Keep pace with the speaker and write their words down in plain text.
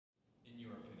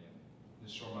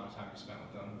short amount of time you spent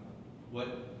with them.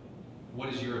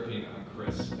 What is your opinion on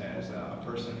Chris as a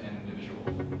person and individual?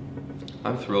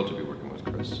 I'm thrilled to be working with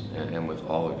Chris and with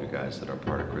all of you guys that are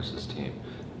part of Chris's team.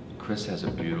 Chris has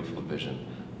a beautiful vision.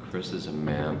 Chris is a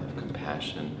man of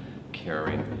compassion,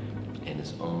 caring, and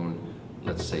his own,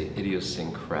 let's say,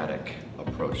 idiosyncratic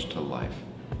approach to life.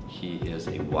 He is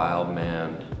a wild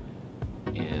man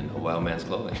in a wild man's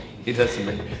clothing. He doesn't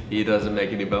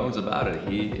make any bones about it.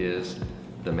 He is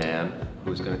the man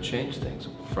who's going to change things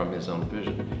from his own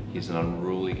vision. He's an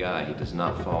unruly guy. He does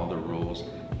not follow the rules.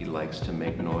 He likes to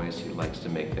make noise. He likes to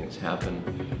make things happen.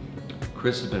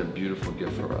 Chris has been a beautiful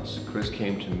gift for us. Chris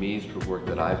came to me through work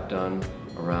that I've done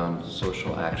around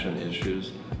social action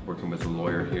issues, working with a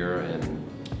lawyer here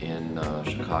in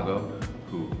Chicago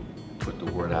who put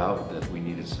the word out that we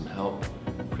needed some help.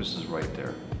 Chris is right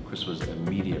there. Chris was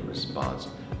immediate response,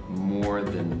 more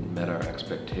than met our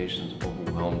expectations,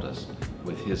 overwhelmed us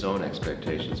with his own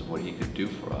expectations of what he could do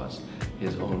for us,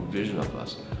 his own vision of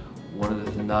us. One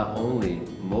of the, not only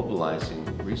mobilizing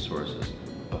resources,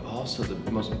 but also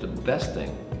the best thing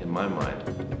in my mind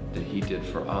that he did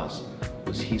for us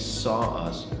was he saw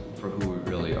us for who we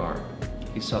really are.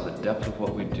 He saw the depth of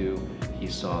what we do. He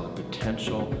saw the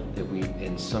potential that we,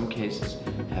 in some cases,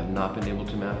 have not been able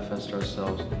to manifest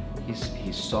ourselves.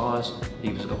 He saw us,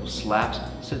 he was a couple slaps,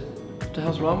 said, "What the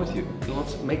hell's wrong with you?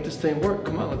 Let's make this thing work.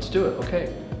 Come on, let's do it.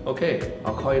 Okay,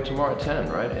 I'll call you tomorrow at 10,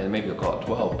 right? And maybe I'll call it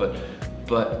 12,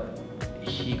 but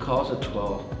he calls at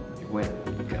 12. Wait,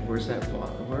 where's that?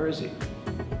 Where is he?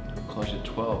 Calls you at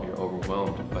 12. You're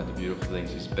overwhelmed by the beautiful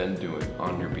things he's been doing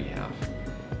on your behalf.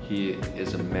 He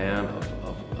is a man of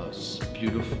a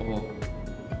beautiful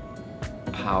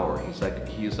power.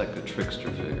 He is like a trickster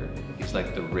figure. He's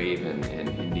like the raven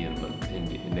in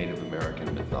Native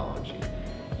American mythology.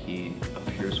 He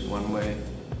appears one way,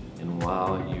 and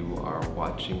while you are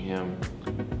watching him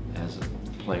as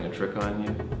playing a trick on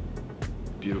you,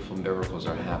 beautiful miracles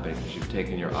are happening because you've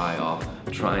taken your eye off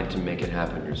trying to make it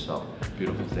happen yourself.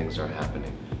 Beautiful things are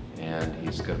happening. And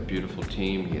he's got a beautiful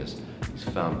team. He's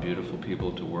found beautiful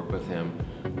people to work with him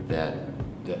that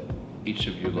each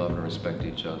of you love and respect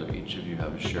each other. Each of you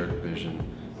have a shared vision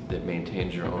that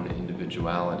maintains your own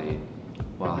individuality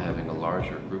while having a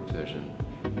larger group vision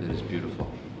that is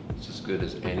beautiful. It's as good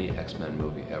as any X-Men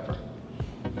movie ever.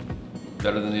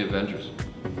 Better than the Avengers.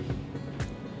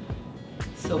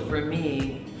 So for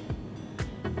me,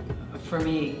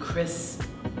 Chris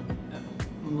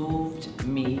moved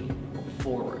me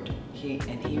forward. He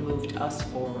moved us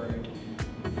forward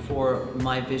for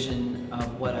my vision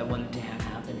of what I wanted to have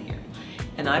happen here.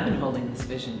 And I've been holding this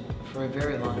vision for a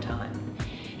very long time.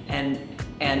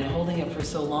 And holding it for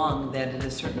so long that at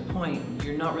a certain point,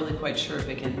 you're not really quite sure if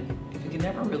it can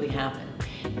ever really happen.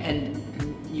 And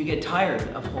you get tired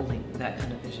of holding that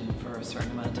kind of vision for a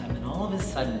certain amount of time. And all of a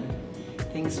sudden,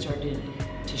 things started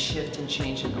to shift and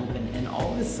change and open. And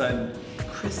all of a sudden,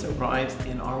 Chris arrives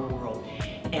in our world.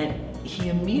 And he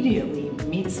immediately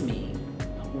meets me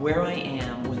where I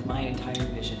am with my entire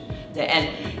vision.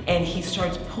 And he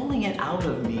starts pulling it out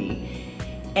of me.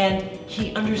 And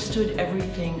he understood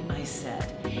everything I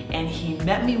said. And he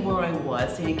met me where I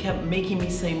was, and he kept making me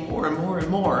say more and more and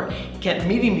more. He kept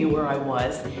meeting me where I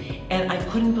was. And I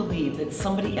couldn't believe that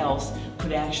somebody else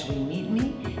could actually meet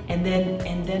me and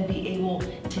then be able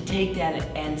to take that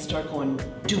and start going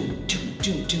do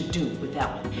with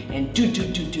that one, and do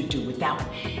with that one.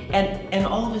 And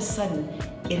all of a sudden,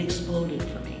 it exploded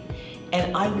for me.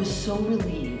 And I was so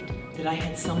relieved that I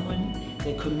had someone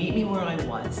that could meet me where I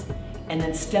was and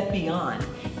then step beyond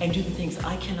and do the things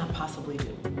I cannot possibly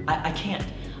do. I can't.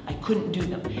 I couldn't do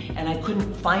them. And I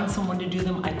couldn't find someone to do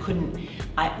them.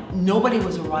 Nobody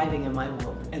was arriving in my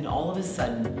world. And all of a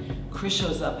sudden, Chris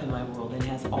shows up in my world and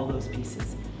has all those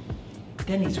pieces.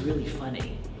 Then he's really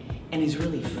funny, and he's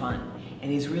really fun, and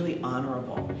he's really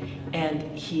honorable. And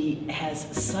he has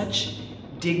such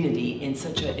dignity in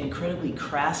such an incredibly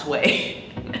crass way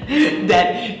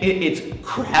that it's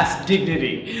crass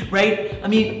dignity, right? I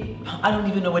mean, I don't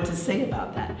even know what to say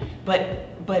about that.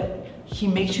 But he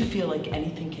makes you feel like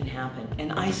anything can happen.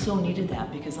 And I so needed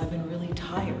that because I've been really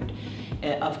tired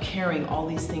of carrying all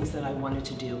these things that I wanted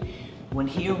to do. When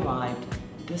he arrived,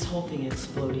 this whole thing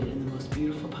exploded in the most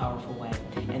beautiful, powerful way.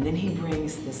 And then he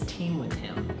brings this team with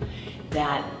him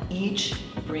that each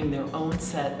bring their own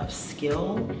set of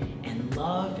skill and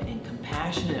love and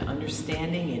compassion and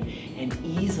understanding and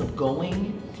ease of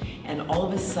going. And all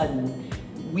of a sudden,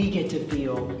 we get to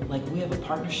feel like we have a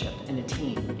partnership and a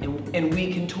team, and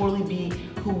we can totally be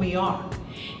who we are.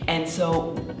 And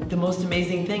so the most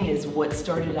amazing thing is what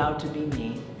started out to be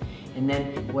me And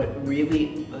then what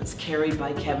really was carried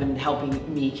by Kevin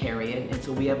helping me carry it, and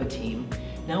so we have a team.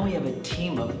 Now we have a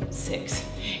team of 6,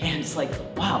 and it's like,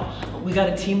 wow, we got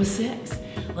a team of 6.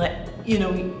 Like, you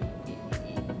know,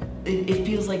 it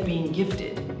feels like being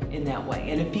gifted in that way,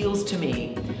 and it feels to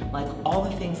me like all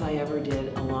the things I ever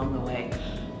did along the way,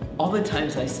 all the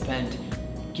times I spent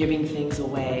giving things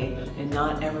away and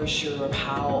not ever sure of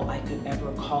how I could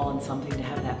ever call on something to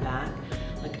have that back.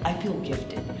 Like, I feel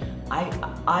gifted.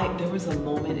 There was a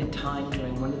moment in time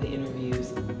during one of the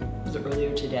interviews, it was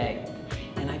earlier today,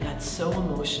 and I got so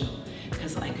emotional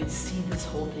because I could see this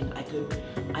whole thing.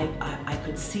 I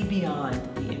could see beyond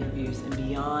the interviews and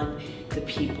beyond the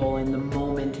people and the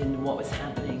moment and what was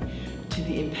happening to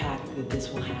the impact that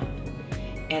this will have.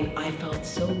 And I felt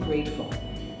so grateful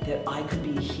that I could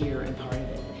be here and part of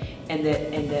it. And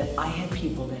that I had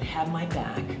people that had my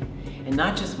back, and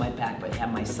not just my back, but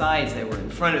had my sides, they were in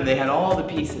front of, they had all the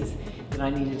pieces that I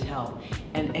needed help.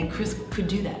 And Chris could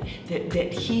do that.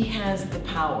 That he has the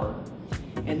power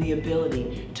and the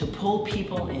ability to pull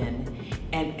people in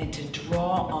and to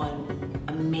draw on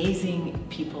amazing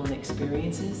people and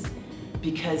experiences,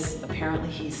 because apparently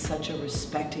he's such a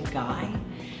respected guy.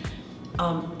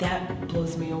 That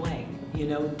blows me away. You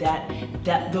know,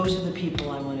 those are the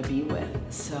people I want to be with.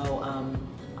 So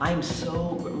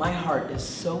my heart is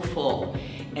so full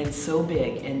and so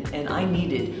big, and I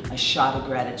needed a shot of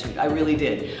gratitude. I really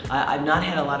did. I've not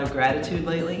had a lot of gratitude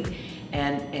lately,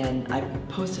 and I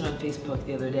posted on Facebook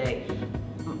the other day,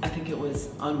 I think it was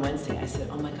on Wednesday, I said,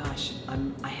 oh my gosh,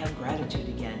 I have gratitude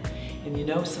again. And you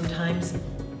know, sometimes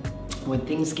when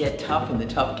things get tough and the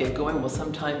tough get going, well,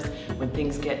 sometimes when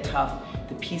things get tough,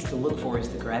 the piece to look for is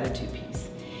the gratitude piece.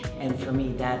 And for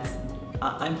me,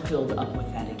 I'm filled up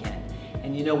with that again.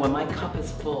 And you know, when my cup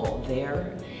is full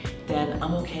there, then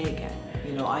I'm okay again.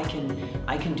 You know, I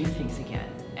can do things again.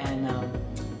 And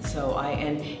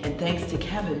and thanks to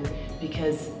Kevin,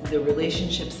 because the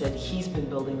relationships that he's been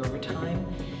building over time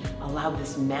allowed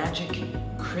this magic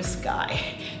Chris guy,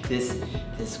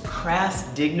 this crass,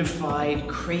 dignified,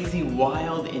 crazy,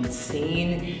 wild,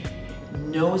 insane,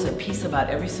 knows a piece about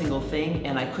every single thing,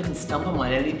 and I couldn't stump him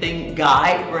on anything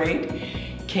guy, right?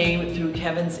 Came through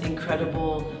Kevin's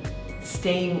incredible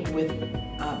staying with,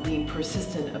 being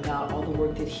persistent about all the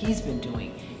work that he's been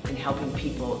doing in helping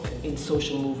people in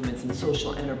social movements and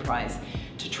social enterprise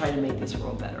to try to make this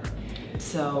world better.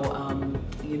 So,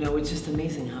 you know, it's just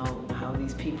amazing how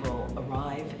these people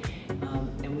arrive,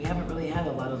 and we haven't really had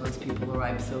a lot of those people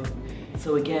arrive.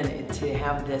 So again, to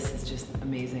have this is just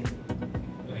amazing.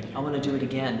 Thank you. I want to do it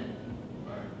again.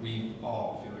 All right. We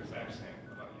all feel